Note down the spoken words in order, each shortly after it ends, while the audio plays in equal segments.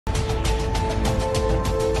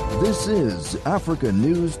This is Africa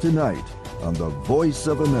News Tonight on the Voice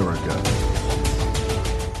of America.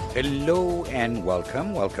 Hello and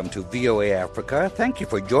welcome. Welcome to VOA Africa. Thank you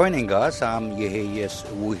for joining us. I'm Yeheyes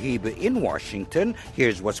Wuhibe in Washington.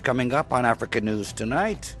 Here's what's coming up on Africa News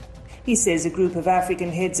Tonight. He says a group of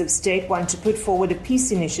African heads of state want to put forward a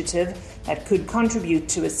peace initiative that could contribute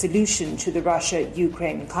to a solution to the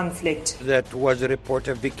Russia-Ukraine conflict. That was a report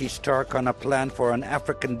of Vicky Stark on a plan for an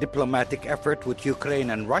African diplomatic effort with Ukraine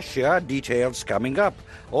and Russia. Details coming up.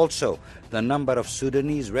 Also, the number of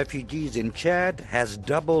Sudanese refugees in Chad has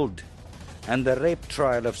doubled. And the rape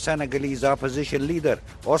trial of Senegalese opposition leader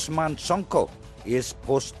Ousmane Sonko is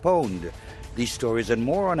postponed. These stories and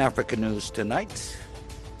more on Africa News Tonight.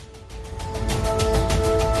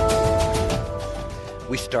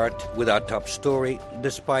 We start with our top story.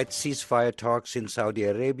 Despite ceasefire talks in Saudi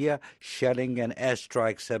Arabia, shelling and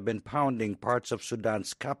airstrikes have been pounding parts of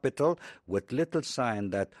Sudan's capital, with little sign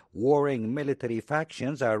that warring military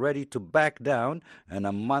factions are ready to back down in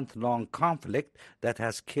a month-long conflict that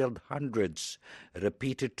has killed hundreds.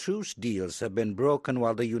 Repeated truce deals have been broken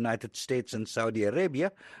while the United States and Saudi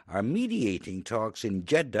Arabia are mediating talks in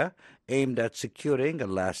Jeddah aimed at securing a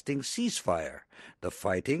lasting ceasefire. The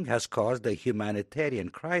fighting has caused a humanitarian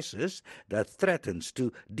crisis that threatens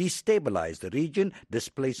to destabilize the region,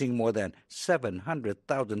 displacing more than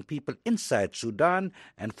 700,000 people inside Sudan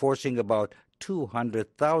and forcing about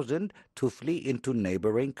 200,000 to flee into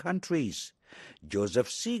neighboring countries. Joseph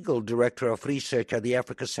Siegel, Director of Research at the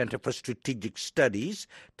Africa Center for Strategic Studies,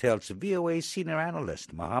 tells VOA senior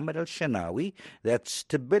analyst Mohammed Al-Shanawi that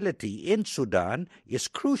stability in Sudan is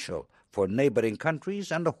crucial for neighboring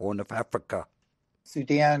countries and the Horn of Africa.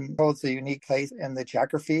 Sudan holds a unique place in the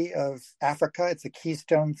geography of Africa. It's a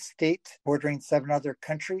keystone state bordering 7 other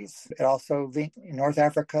countries. It also links North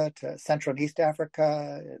Africa to Central and East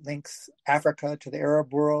Africa. It links Africa to the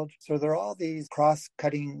Arab world. So there are all these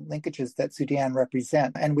cross-cutting linkages that Sudan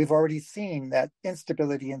represents. And we've already seen that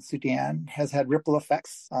instability in Sudan has had ripple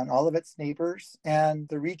effects on all of its neighbors. And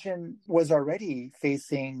the region was already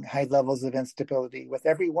facing high levels of instability, with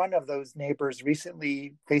every one of those neighbors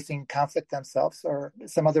recently facing conflict themselves or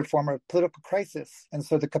some other form of political crisis. And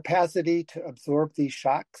so the capacity to absorb these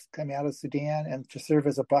shocks coming out of Sudan and to serve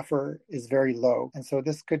as a buffer is very low. And so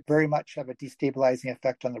this could very much have a destabilizing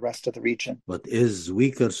effect on the rest of the region. But is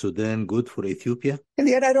weaker Sudan good for Ethiopia? In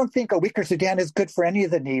the end, I don't think a weaker Sudan is good for any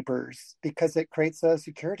of the neighbors because it creates a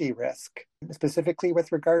security risk. Specifically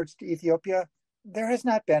with regards to Ethiopia, there has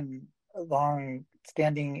not been a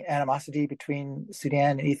long-standing animosity between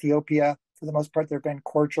Sudan and Ethiopia. For the most part, there have been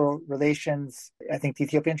cordial relations. I think the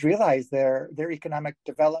Ethiopians realize their economic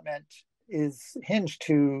development is hinged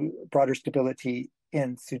to broader stability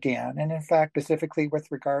in Sudan. And in fact, specifically with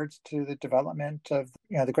regards to the development of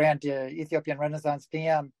the Grand Ethiopian Renaissance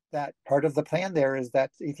Dam, that part of the plan there is that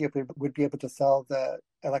Ethiopia would be able to sell the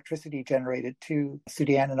electricity generated to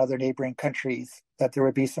Sudan and other neighboring countries, that there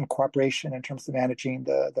would be some cooperation in terms of managing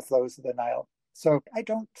the flows of the Nile. So I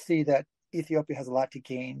don't see that Ethiopia has a lot to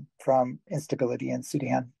gain from instability in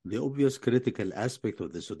Sudan. The obvious critical aspect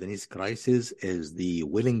of the Sudanese crisis is the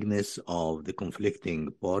willingness of the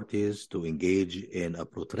conflicting parties to engage in a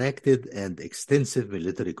protracted and extensive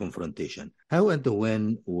military confrontation. How and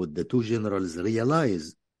when would the two generals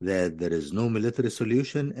realize that there is no military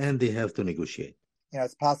solution and they have to negotiate?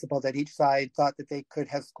 It's possible that each side thought that they could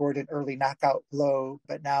have scored an early knockout blow,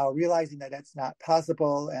 but now realizing that that's not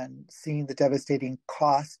possible and seeing the devastating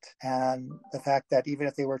cost and the fact that even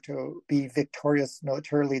if they were to be victorious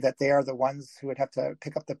militarily, that they are the ones who would have to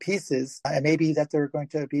pick up the pieces, and maybe that they're going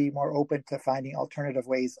to be more open to finding alternative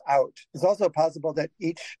ways out. It's also possible that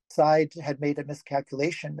each side had made a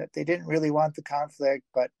miscalculation, that they didn't really want the conflict,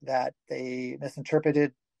 but that they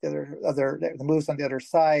misinterpreted the moves on the other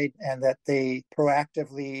side, and that they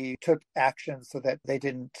proactively took action so that they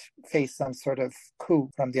didn't face some sort of coup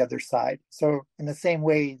from the other side. So in the same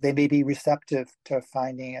way, they may be receptive to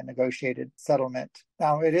finding a negotiated settlement.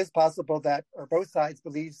 Now, it is possible that, or both sides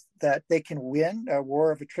believe that they can win a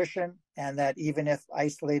war of attrition, and that even if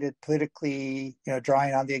isolated politically,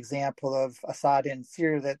 drawing on the example of Assad in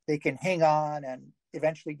Syria, that they can hang on and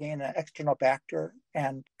eventually gain an external backer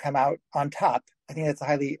and come out on top. I think that's a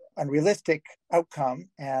highly unrealistic outcome,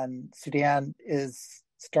 and Sudan is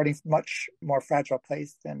starting from a much more fragile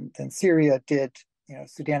place than Syria did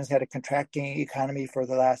Sudan has had a contracting economy for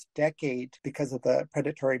the last decade because of the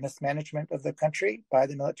predatory mismanagement of the country by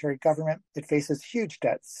the military government. It faces huge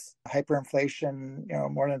debts,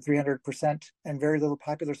 hyperinflation, more than 300%, and very little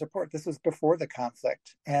popular support. This was before the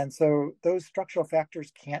conflict. And so those structural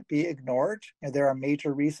factors can't be ignored. They're a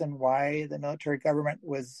major reason why the military government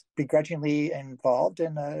was begrudgingly involved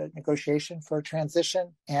in a negotiation for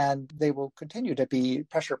transition, and they will continue to be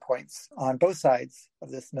pressure points on both sides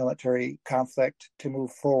of this military conflict to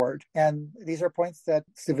move forward. And these are points that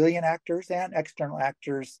civilian actors and external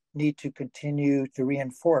actors need to continue to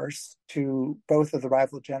reinforce to both of the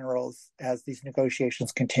rival generals as these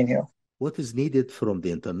negotiations continue. What is needed from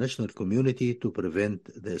the international community to prevent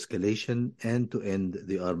the escalation and to end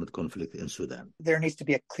the armed conflict in Sudan? There needs to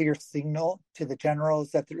be a clear signal to the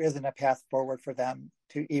generals that there isn't a path forward for them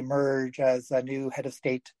to emerge as a new head of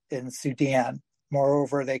state in Sudan.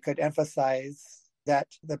 Moreover, they could emphasize that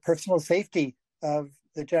the personal safety of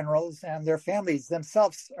the generals and their families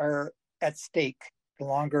themselves are at stake the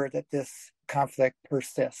longer that this conflict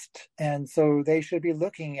persists. And so they should be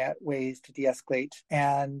looking at ways to de-escalate.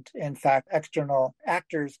 And in fact, external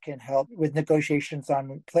actors can help with negotiations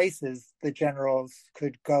on places the generals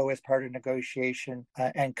could go as part of negotiation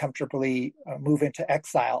and comfortably move into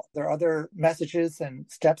exile. There are other messages and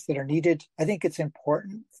steps that are needed. I think it's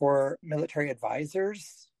important for military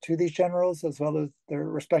advisors to these generals, as well as their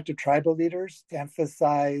respective tribal leaders, to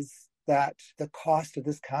emphasize that the cost of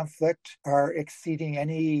this conflict are exceeding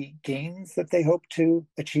any gains that they hope to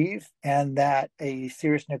achieve, and that a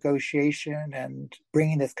serious negotiation and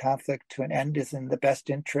bringing this conflict to an end is in the best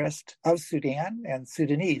interest of Sudan and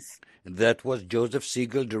Sudanese. That was Joseph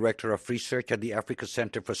Siegel, Director of Research at the Africa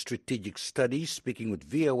Center for Strategic Studies, speaking with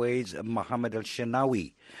VOA's Mohammed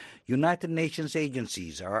Al-Shenawi. United Nations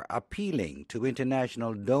agencies are appealing to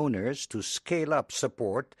international donors to scale up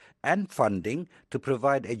support and funding to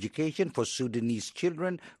provide education for Sudanese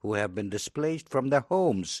children who have been displaced from their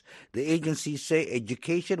homes. The agencies say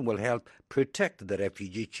education will help protect the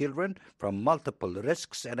refugee children from multiple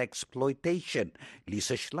risks and exploitation.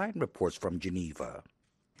 Lisa Schlein reports from Geneva.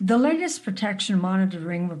 The latest protection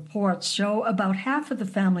monitoring reports show about half of the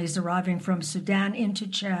families arriving from Sudan into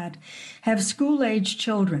Chad have school-age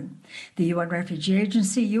children. The UN Refugee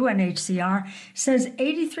Agency, UNHCR, says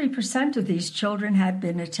 83% of these children had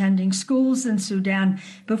been attending schools in Sudan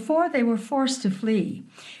before they were forced to flee.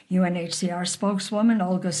 UNHCR spokeswoman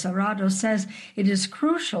Olga Sarado says it is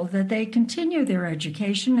crucial that they continue their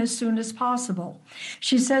education as soon as possible.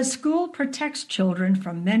 She says school protects children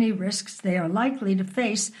from many risks they are likely to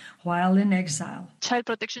face while in exile. Child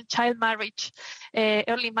protection, child marriage,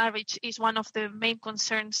 early marriage is one of the main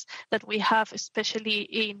concerns that we have, especially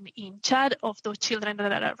in Chad, of those children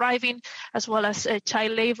that are arriving, as well as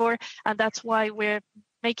child labor. And that's why we're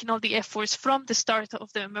making all the efforts from the start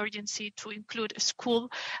of the emergency to include school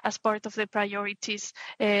as part of the priority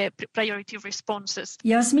responses.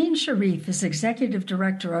 Yasmin Sharif is Executive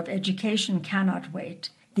Director of Education Cannot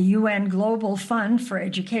Wait, the UN Global Fund for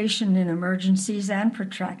Education in Emergencies and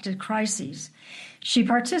Protracted Crises. She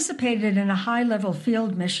participated in a high-level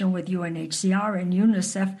field mission with UNHCR and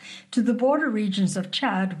UNICEF to the border regions of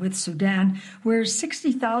Chad with Sudan, where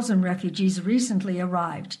 60,000 refugees recently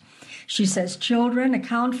arrived. She says children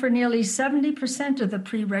account for nearly 70% of the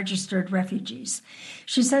pre-registered refugees.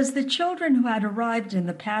 She says the children who had arrived in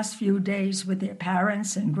the past few days with their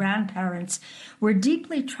parents and grandparents were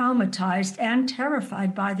deeply traumatized and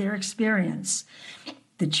terrified by their experience.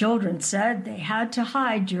 The children said they had to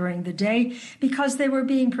hide during the day because they were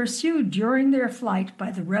being pursued during their flight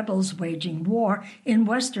by the rebels waging war in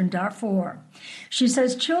western Darfur. She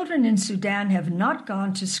says children in Sudan have not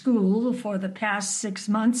gone to school for the past 6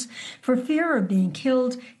 months for fear of being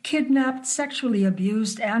killed, kidnapped, sexually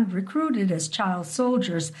abused, and recruited as child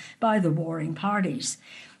soldiers by the warring parties.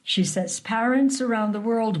 She says parents around the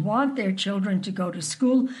world want their children to go to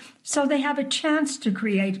school so they have a chance to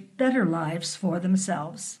create better lives for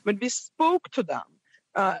themselves. When we spoke to them,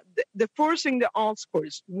 the first thing they asked for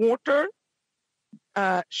is water,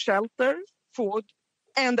 shelter, food,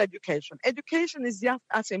 and education. Education is just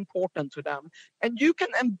as important to them. And you can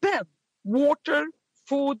embed water,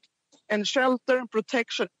 food, and shelter and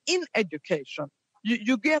protection in education.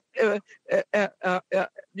 You get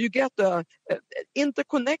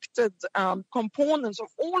interconnected components of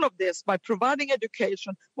all of this by providing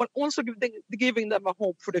education, while also giving them a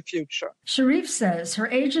hope for the future. Sharif says her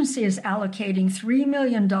agency is allocating $3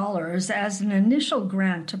 million as an initial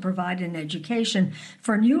grant to provide an education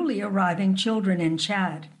for newly arriving children in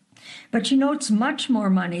Chad. But she notes much more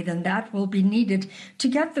money than that will be needed to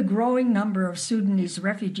get the growing number of Sudanese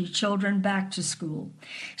refugee children back to school.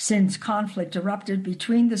 Since conflict erupted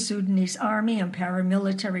between the Sudanese army and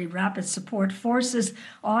paramilitary rapid support forces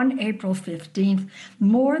on April 15th,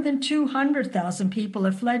 more than 200,000 people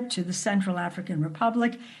have fled to the Central African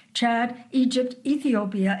Republic, Chad, Egypt,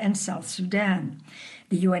 Ethiopia, and South Sudan.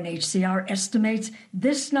 The UNHCR estimates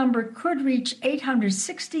this number could reach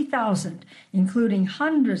 860,000, including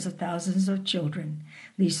hundreds of thousands of children.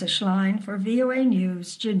 Lisa Schlein for VOA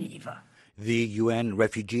News, Geneva. The UN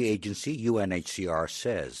Refugee Agency, UNHCR,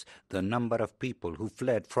 says the number of people who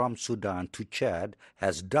fled from Sudan to Chad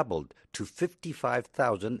has doubled to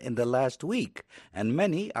 55,000 in the last week, and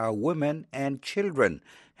many are women and children.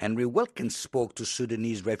 Henry Wilkins spoke to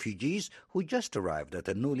Sudanese refugees who just arrived at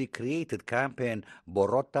a newly created camp in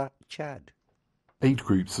Borota, Chad. Aid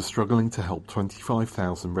groups are struggling to help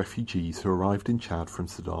 25,000 refugees who arrived in Chad from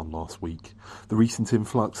Sudan last week. The recent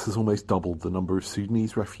influx has almost doubled the number of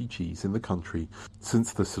Sudanese refugees in the country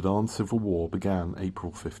since the Sudan civil war began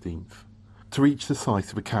April 15th. To reach the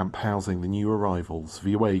site of a camp housing the new arrivals,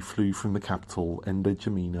 VOA flew from the capital,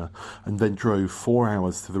 N'Djamena, and then drove 4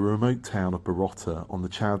 hours to the remote town of Borota on the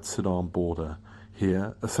Chad-Sudan border.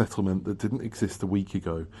 Here, a settlement that didn't exist a week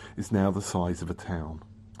ago is now the size of a town.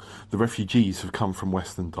 The refugees have come from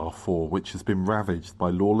Western Darfur, which has been ravaged by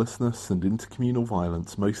lawlessness and intercommunal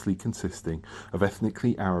violence, mostly consisting of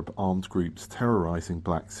ethnically Arab armed groups terrorizing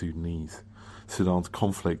black Sudanese. Sudan's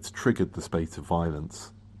conflict triggered the spate of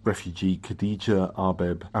violence. Refugee Khadija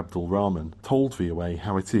Arbeb Abdulrahman told VOA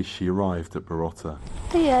how it is she arrived at Borota.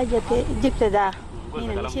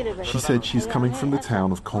 She said she's coming from the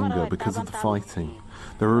town of Konga because of the fighting.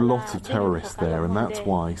 There are a lot of terrorists there, and that's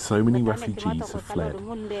why so many refugees have fled.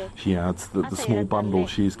 She adds that the small bundle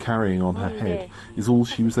she is carrying on her head is all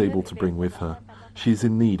she was able to bring with her. She is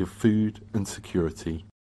in need of food and security.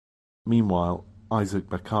 Meanwhile, Isaac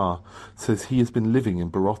Bakar says he has been living in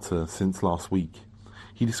Borota since last week.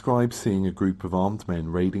 He describes seeing a group of armed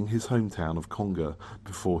men raiding his hometown of Konga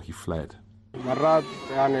before he fled.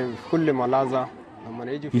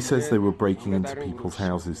 He says they were breaking into people's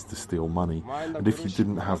houses to steal money, and if you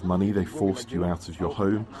didn't have money, they forced you out of your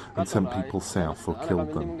home and sent people south or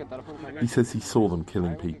killed them. He says he saw them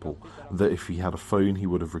killing people, and that if he had a phone, he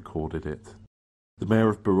would have recorded it. The mayor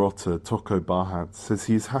of Borota, Toko Bahad, says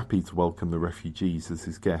he is happy to welcome the refugees as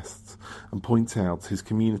his guests and points out his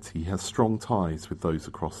community has strong ties with those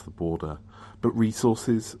across the border, but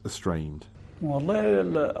resources are strained. He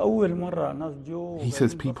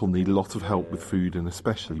says people need a lot of help with food and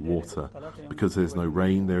especially water. Because there's no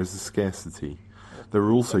rain, there is a scarcity. There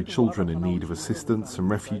are also children in need of assistance and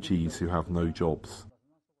refugees who have no jobs.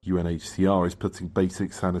 UNHCR is putting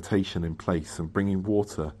basic sanitation in place and bringing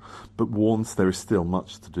water, but warns there is still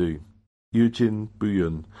much to do. Eugene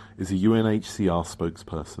Buyun is a UNHCR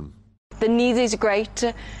spokesperson. The need is great,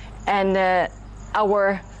 and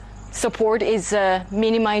our support is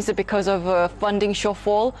minimized because of funding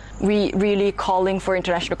shortfall. We really calling for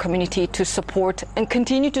international community to support and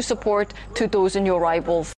continue to support to those new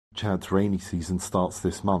arrivals. Chad's rainy season starts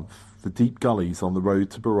this month. The deep gullies on the road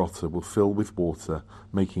to Borota will fill with water,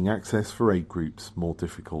 making access for aid groups more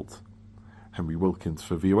difficult. Henry Wilkins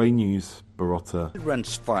for VOA News, Borota.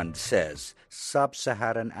 Children's Fund says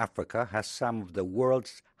sub-Saharan Africa has some of the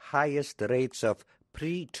world's highest rates of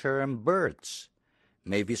preterm births.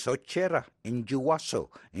 Mavis Ochera in Juwaso,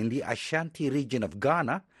 in the Ashanti region of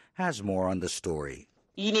Ghana, has more on the story.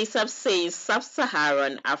 UNICEF says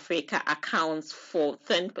sub-Saharan Africa accounts for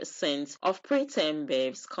 10% of preterm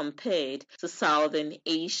births compared to Southern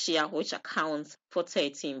Asia, which accounts for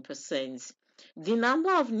 13%. The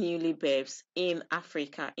number of newly births in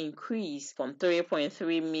Africa increased from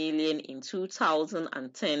 3.3 million in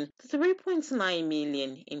 2010 to 3.9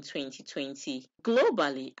 million in 2020.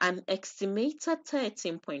 Globally, an estimated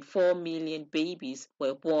 13.4 million babies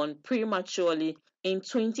were born prematurely in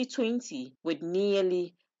 2020, with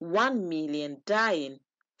nearly 1 million dying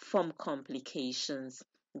from complications.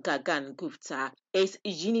 Gagan Gupta is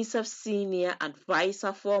UNICEF Senior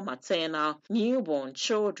Advisor for Maternal, Newborn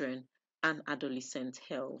Children and Adolescent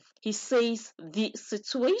Health. He says the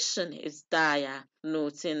situation is dire,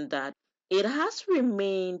 noting that it has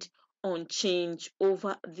remained unchanged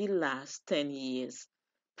over the last 10 years.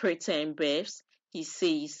 Preterm births, he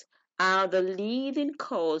says, are the leading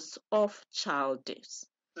cause of child deaths.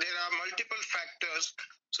 There are multiple factors,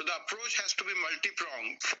 so the approach has to be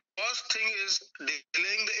multi-pronged. First thing is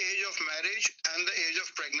delaying the age of marriage and the age of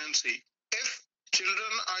pregnancy. If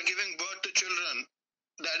children are giving birth to children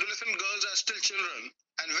the adolescent girls are still children.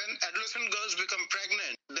 And when adolescent girls become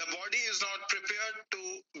pregnant, their body is not prepared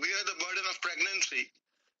to bear the burden of pregnancy.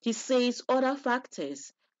 He says other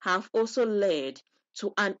factors have also led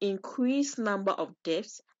to an increased number of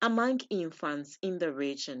deaths among infants in the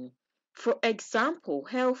region. For example,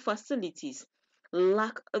 health facilities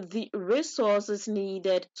lack the resources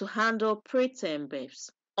needed to handle preterm births.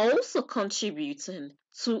 Also contributing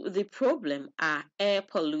to the problem are air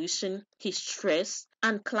pollution, heat stress,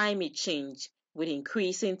 and climate change, with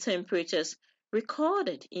increasing temperatures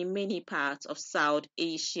recorded in many parts of South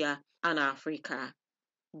Asia and Africa.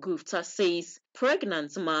 Gupta says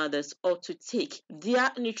pregnant mothers ought to take their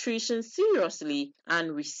nutrition seriously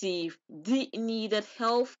and receive the needed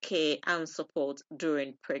health care and support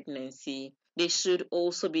during pregnancy. They should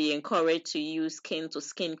also be encouraged to use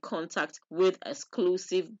skin-to-skin contact with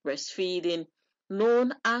exclusive breastfeeding,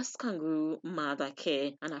 known as kangaroo mother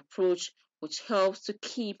care, an approach which helps to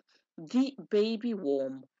keep the baby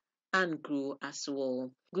warm and grow as well.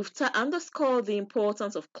 Gupta underscored the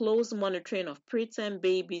importance of close monitoring of preterm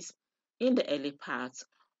babies in the early parts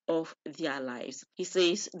of their lives. He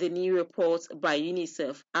says the new report by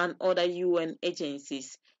UNICEF and other UN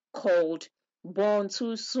agencies called Born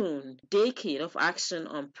Too Soon, Decade of Action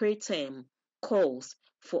on Preterm calls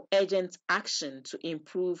for urgent action to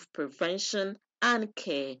improve prevention and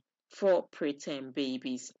care for preterm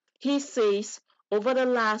babies. He says over the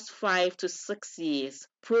last 5 to 6 years,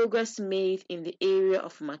 progress made in the area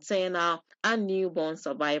of maternal and newborn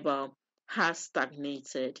survival has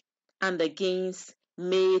stagnated, and the gains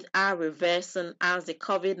made are reversing as the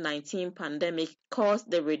COVID-19 pandemic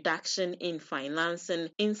caused the reduction in financing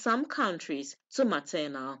in some countries to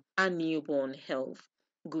maternal and newborn health.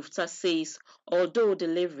 Gupta says although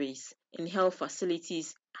deliveries in health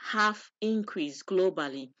facilities have increased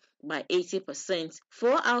globally by 80%,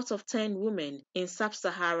 4 out of 10 women in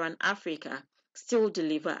sub-Saharan Africa still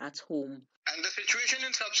deliver at home. And the situation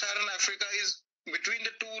in sub-Saharan Africa is between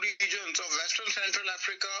the two regions of Western Central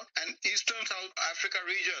Africa and Eastern South Africa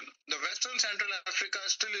region. The Western Central Africa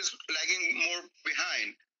still is lagging more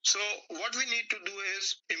behind. So what we need to do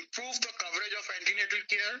is improve the coverage of antenatal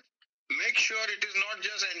care, make sure it is not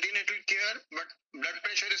just antenatal care, but blood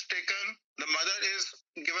pressure is taken, the mother is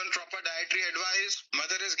given proper dietary advice,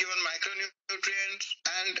 mother is given micronutrients,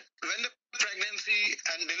 and when the pregnancy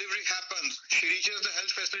and delivery happens, she reaches the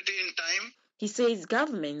health facility in time. He says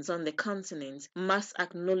governments on the continent must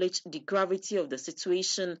acknowledge the gravity of the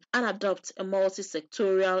situation and adopt a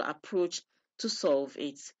multi-sectorial approach to solve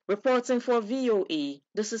it. Reporting for VOA,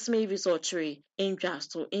 this is Mavis Ochre in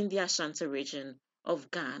Jasto in the Ashanti region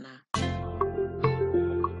of Ghana.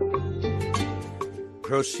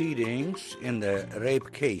 Proceedings in the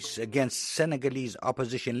rape case against Senegalese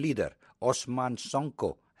opposition leader Ousmane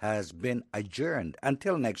Sonko has been adjourned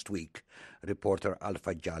until next week. Reporter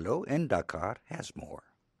Alpha Jallo in Dakar has more.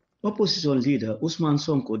 Opposition leader Ousmane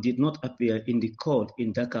Sonko did not appear in the court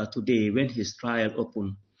in Dakar today when his trial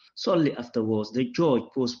opened. Shortly afterwards, the judge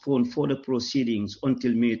postponed further proceedings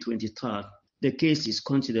until May 23rd. The case is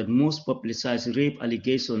considered most publicized rape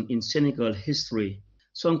allegation in Senegal history.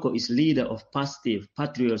 Sonko is leader of Positive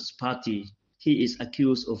Patriots Party. He is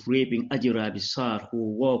accused of raping Adjirabi Sarr,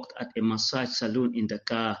 who worked at a massage salon in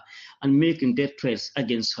Dakar, and making death threats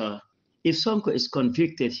against her. If Sonko is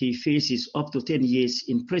convicted, he faces up to 10 years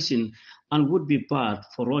in prison and would be barred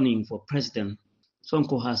for running for president.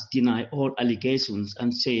 Sonko has denied all allegations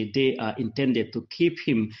and said they are intended to keep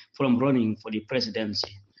him from running for the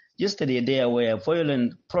presidency. Yesterday, there were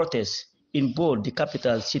violent protests in both the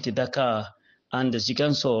capital city Dakar and the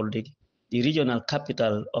Ziguinchor, the regional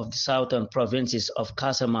capital of the southern provinces of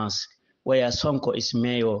Casamance, where Sonko is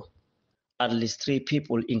mayor. At least 3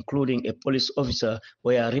 people, including a police officer,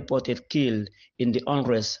 were reported killed in the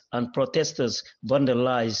unrest, and protesters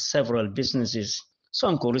vandalized several businesses.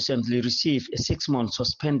 Sonko recently received a 6-month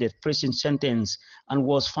suspended prison sentence and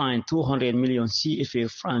was fined 200 million CFA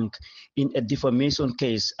francs in a defamation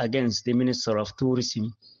case against the Minister of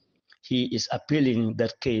Tourism. He is appealing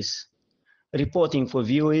that case. Reporting for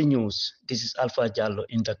VOA News, this is Alpha Jallo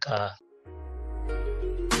in Dakar.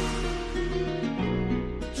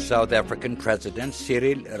 South African President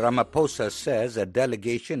Cyril Ramaphosa says a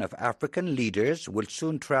delegation of African leaders will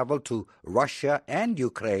soon travel to Russia and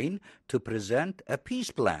Ukraine to present a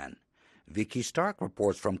peace plan. Vicky Stark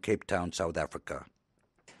reports from Cape Town, South Africa.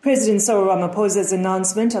 President Cyril Ramaphosa's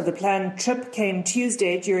announcement of the planned trip came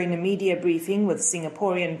Tuesday during a media briefing with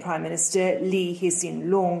Singaporean Prime Minister Lee Hsien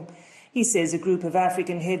Loong. He says a group of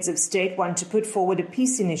African heads of state want to put forward a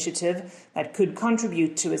peace initiative that could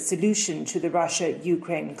contribute to a solution to the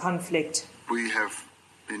Russia-Ukraine conflict. We have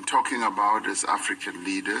been talking about as African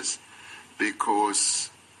leaders, because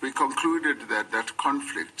we concluded that that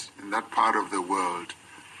conflict in that part of the world,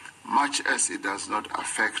 much as it does not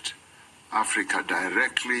affect Africa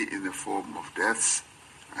directly in the form of deaths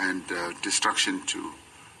and destruction to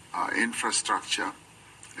infrastructure,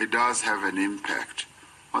 it does have an impact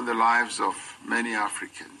on the lives of many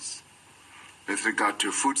Africans. With regard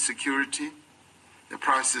to food security, the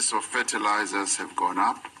prices of fertilizers have gone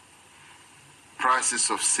up, prices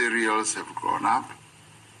of cereals have gone up,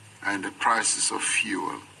 and the prices of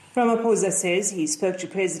fuel. Ramaphosa says he spoke to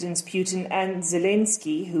Presidents Putin and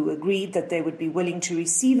Zelensky, who agreed that they would be willing to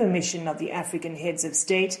receive a mission of the African heads of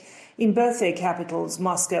state in both their capitals,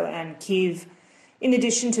 Moscow and Kyiv. In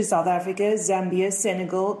addition to South Africa, Zambia,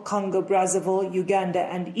 Senegal, Congo-Brazzaville, Uganda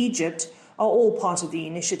and Egypt are all part of the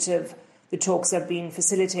initiative. The talks have been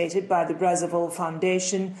facilitated by the Brazzaville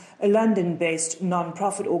Foundation, a London-based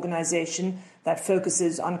non-profit organization that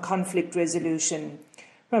focuses on conflict resolution.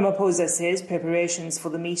 Ramaphosa says preparations for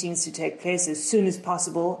the meetings to take place as soon as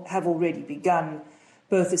possible have already begun.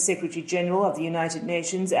 Both the Secretary General of the United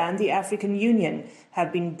Nations and the African Union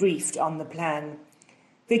have been briefed on the plan.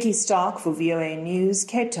 Vicky Stark for VOA News,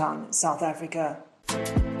 Cape Town, South Africa.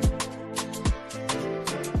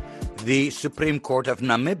 The Supreme Court of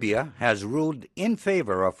Namibia has ruled in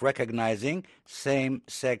favor of recognizing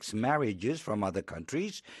same-sex marriages from other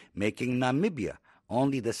countries, making Namibia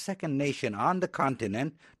only the second nation on the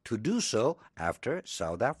continent to do so after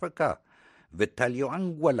South Africa. Vitalio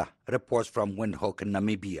Anguilla reports from Windhoek,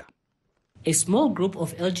 Namibia. A small group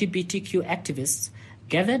of LGBTQ activists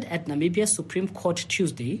gathered at Namibia's Supreme Court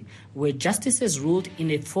Tuesday, where justices ruled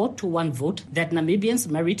in a 4-1 vote that Namibians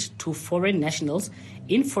married to foreign nationals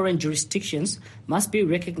in foreign jurisdictions must be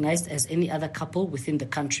recognized as any other couple within the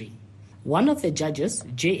country. One of the judges,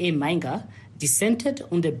 J.A. Mainga, dissented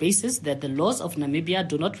on the basis that the laws of Namibia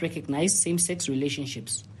do not recognize same-sex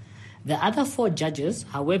relationships. The other 4 judges,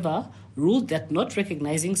 however, ruled that not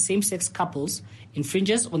recognizing same-sex couples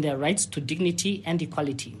infringes on their rights to dignity and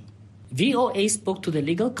equality. VOA spoke to the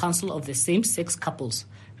legal counsel of the same-sex couples,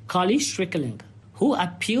 Carly Strickling, who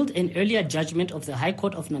appealed an earlier judgment of the High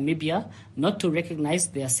Court of Namibia not to recognize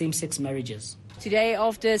their same-sex marriages. Today,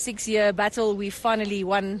 after a 6-year battle, we finally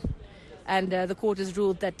won, and the court has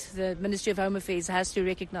ruled that the Ministry of Home Affairs has to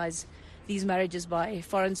recognize these marriages by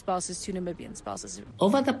foreign spouses to Namibian spouses.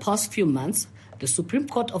 Over the past few months, the Supreme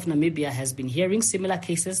Court of Namibia has been hearing similar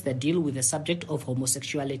cases that deal with the subject of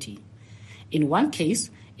homosexuality. In one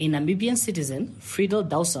case, a Namibian citizen, Friedel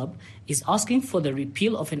Dausab, is asking for the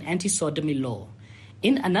repeal of an anti-sodomy law.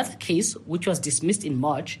 In another case, which was dismissed in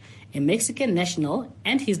March, a Mexican national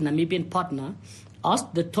and his Namibian partner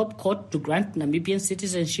asked the top court to grant Namibian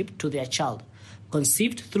citizenship to their child,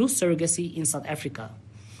 conceived through surrogacy in South Africa.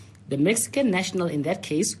 The Mexican national in that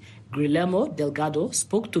case, Guillermo Delgado,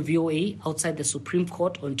 spoke to VOA outside the Supreme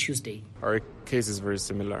Court on Tuesday. Our case is very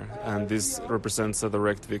similar, and this represents a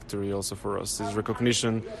direct victory also for us. It's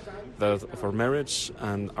recognition that of our marriage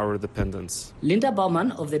and our dependence. Linda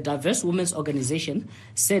Baumann of the Diverse Women's Organization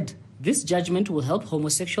said this judgment will help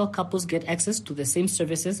homosexual couples get access to the same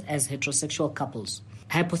services as heterosexual couples.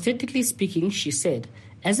 Hypothetically speaking, she said,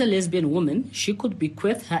 as a lesbian woman, she could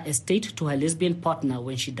bequeath her estate to her lesbian partner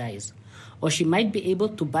when she dies. Or she might be able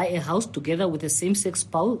to buy a house together with a same-sex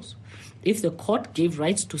spouse if the court gave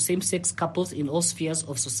rights to same-sex couples in all spheres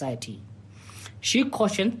of society. She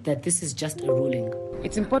cautioned that this is just a ruling.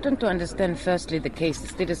 It's important to understand firstly the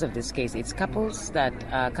status of this case. It's couples that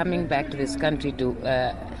are coming back to this country to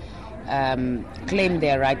claim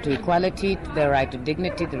their right to equality, their right to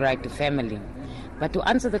dignity, the right to family. But to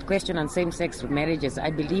answer that question on same-sex marriages,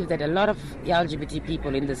 I believe that a lot of LGBT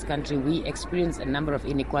people in this country, we experience a number of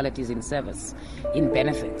inequalities in service, in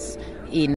benefits, in